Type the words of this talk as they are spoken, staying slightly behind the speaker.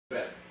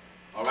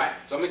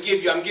So I'm gonna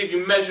give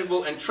you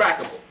measurable and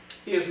trackable.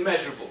 Here's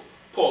measurable.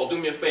 Paul, do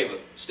me a favor.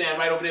 Stand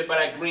right over there by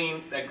that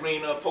green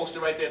poster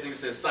right there. I think it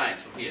says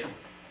science from here.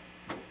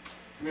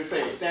 Do me a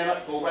favor. Stand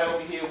up. Go right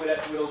over here where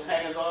those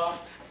hangers are.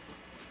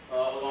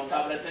 On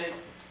top of that thing.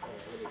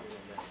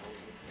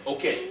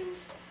 Okay.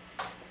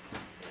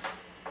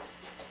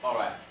 All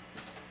right.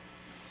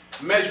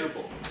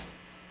 Measurable.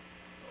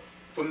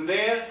 From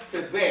there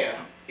to there,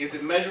 is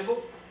it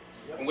measurable?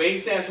 Yep. From where he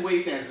stands to where he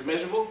stands, is it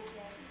measurable?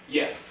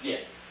 Yes. Yeah.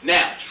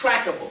 Now,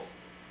 trackable.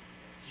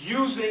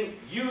 Using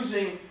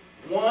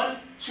 1,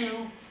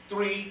 2,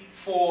 3,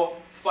 4,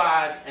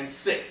 5, and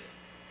 6.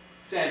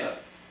 Stand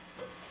up.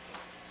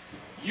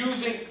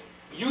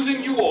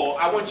 Using you all,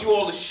 I want you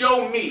all to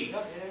show me.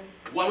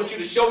 I want you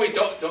to show me.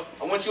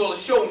 I want you all to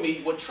show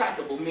me what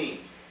trackable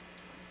means.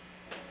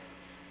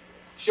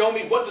 Show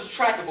me, what does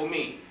trackable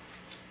mean?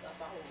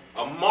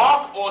 A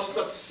mark or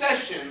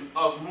succession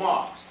of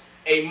marks.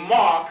 A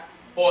mark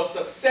or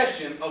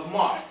succession of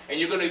marks. And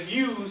you're going to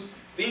use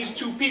these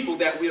two people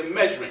that we're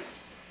measuring.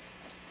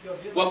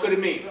 What could it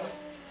mean?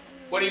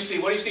 What do you see?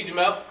 What do you see,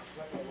 Jamel?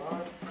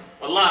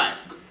 A line.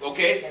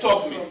 Okay,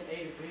 talk to me.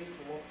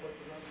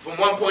 From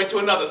one point to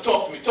another.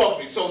 Talk to me. Talk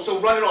to me. So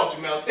run it off,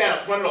 Jamel.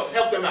 Stand up. Run it off.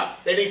 Help them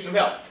out. They need some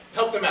help.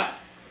 Help them out.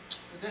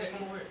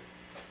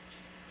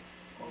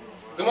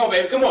 Come on,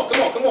 baby. Come on.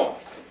 Come on. Come on.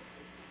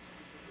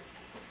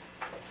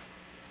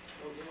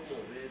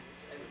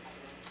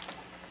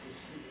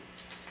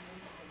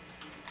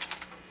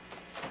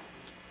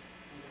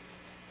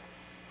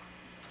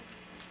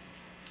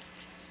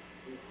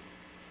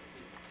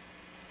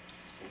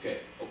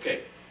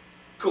 Okay,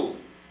 cool.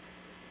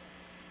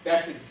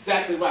 That's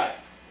exactly right.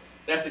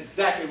 That's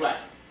exactly right.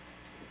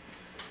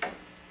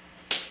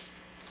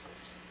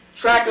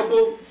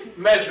 Trackable,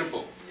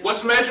 measurable.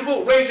 What's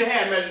measurable? Raise your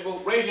hand, measurable.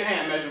 Raise your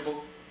hand,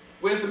 measurable.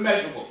 Where's the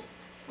measurable?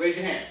 Raise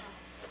your hand.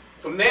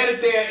 From there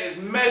to there is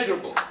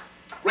measurable.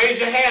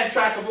 Raise your hand,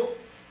 trackable.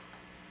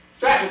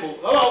 Trackable.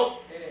 Hello?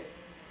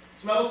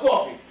 Smell of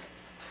coffee.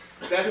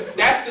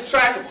 That's the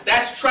trackable.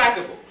 That's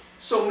trackable.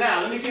 So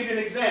now, let me give you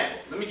an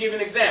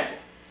example.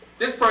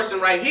 This person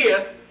right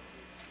here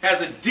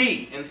has a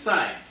D in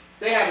science.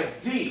 They have a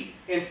D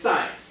in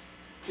science.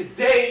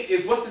 Today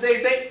is, what's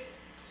today's date?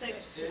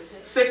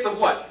 6th of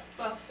what?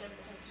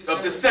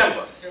 Of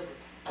December.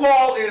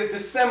 Paul is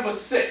December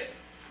 6th.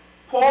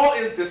 Paul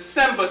is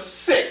December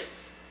 6th,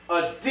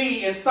 a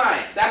D in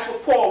science. That's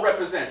what Paul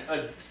represents,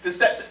 a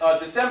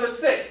December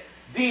 6th,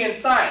 D in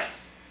science.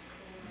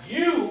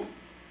 You,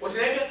 what's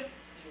your name again?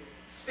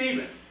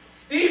 Stephen.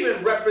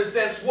 Stephen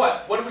represents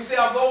what? What do we say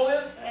our goal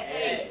is?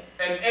 A.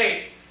 An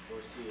A.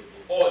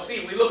 Or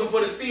C. We're looking for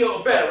the C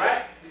or better,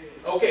 right?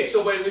 Okay,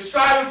 so we're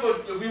striving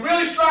for, if we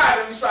really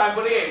strive, we strive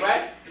for the A,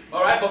 right?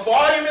 All right, but for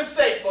argument's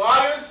sake, we're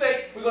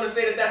going to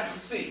say that that's the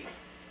C.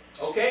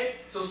 Okay?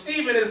 So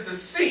Stephen is the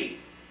C.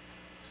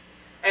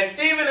 And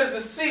Stephen is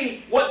the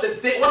C. What's the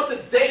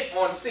date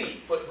on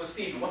C for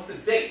Stephen? What's the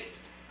date?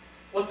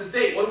 What's the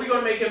date? What are we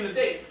going to make him the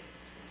date?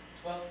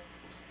 12.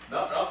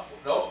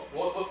 No.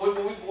 What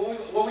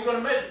are we going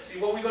to measure? See,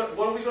 what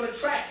are we going to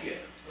track here?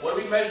 What are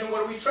we measuring?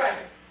 What are we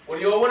tracking? What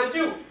do you all want to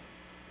do?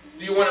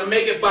 Do you want to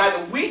make it by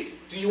the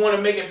week? Do you want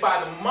to make it by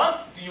the month?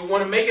 Do you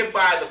want to make it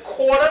by the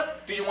quarter?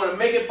 Do you want to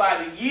make it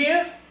by the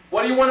year?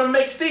 What do you want to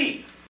make Steve?